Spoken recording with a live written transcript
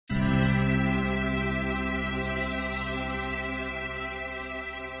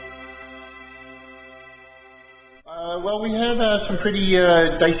Well, we had some pretty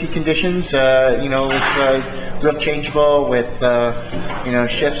dicey conditions. With real changeable with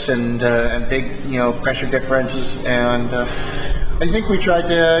shifts and big pressure differences. And I think we tried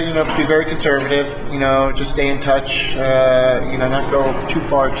to be very conservative. Just stay in touch. Not go too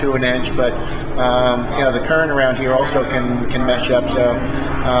far to an edge. But the current around here also can mess you up. So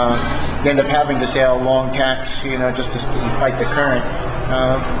you end up having to sail long tacks. Just to fight the current.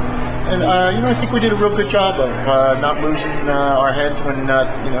 I think we did a real good job of not losing our heads when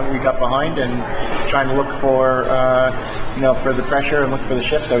we got behind, and trying to look for for the pressure and look for the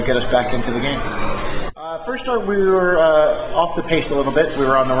shifts that would get us back into the game. First start, we were off the pace a little bit. We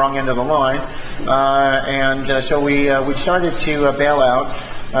were on the wrong end of the line, so we started to bail out.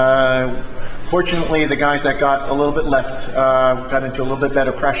 Fortunately, the guys that got a little bit left got into a little bit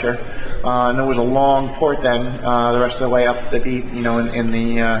better pressure, and there was a long port then the rest of the way up the beat, in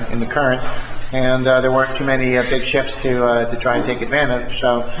the current, and there weren't too many big shifts to try and take advantage.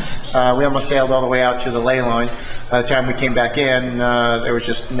 So we almost sailed all the way out to the ley line. By the time we came back in, there was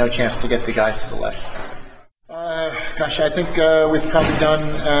just no chance to get the guys to the left. I think we've probably done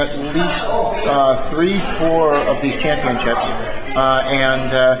at least 3-4 of these championships,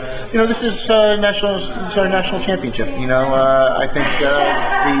 this is our national championship. I think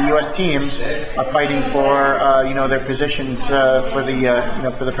the U.S. teams are fighting for their positions for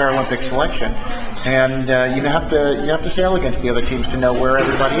the Paralympic selection, and you have to sail against the other teams to know where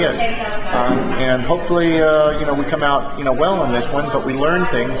everybody is, and hopefully we come out well in this one, but we learn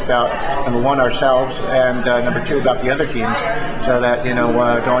things about, number one, ourselves, and number two, about the other teams, so that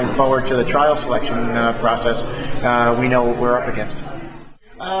going forward to the trial selection process, we know what we're up against.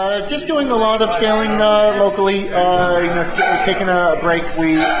 Just doing a lot of sailing locally, taking a break.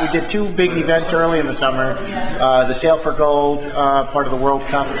 We did 2 big events early in the summer, the Sail for Gold part of the World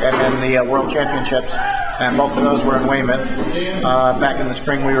Cup, and then the World Championships, and both of those were in Weymouth. Back in the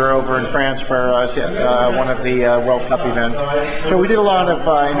spring, we were over in France for one of the World Cup events. So we did a lot of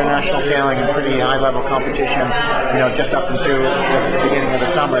international sailing and pretty high-level competition, just up until the beginning of the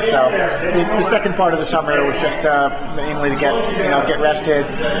summer. So the second part of the summer was just mainly to get rested,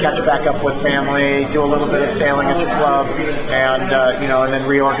 catch back up with family, do a little bit of sailing at your club, and and then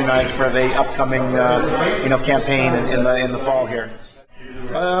reorganize for the upcoming campaign in the fall here.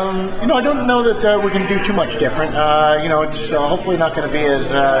 I don't know that we're going to do too much different. It's hopefully not going to be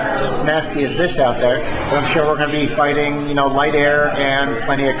as nasty as this out there, but I'm sure we're going to be fighting, light air and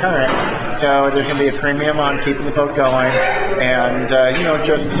plenty of current. So there's going to be a premium on keeping the boat going, and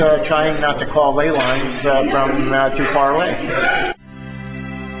just trying not to call ley lines from too far away.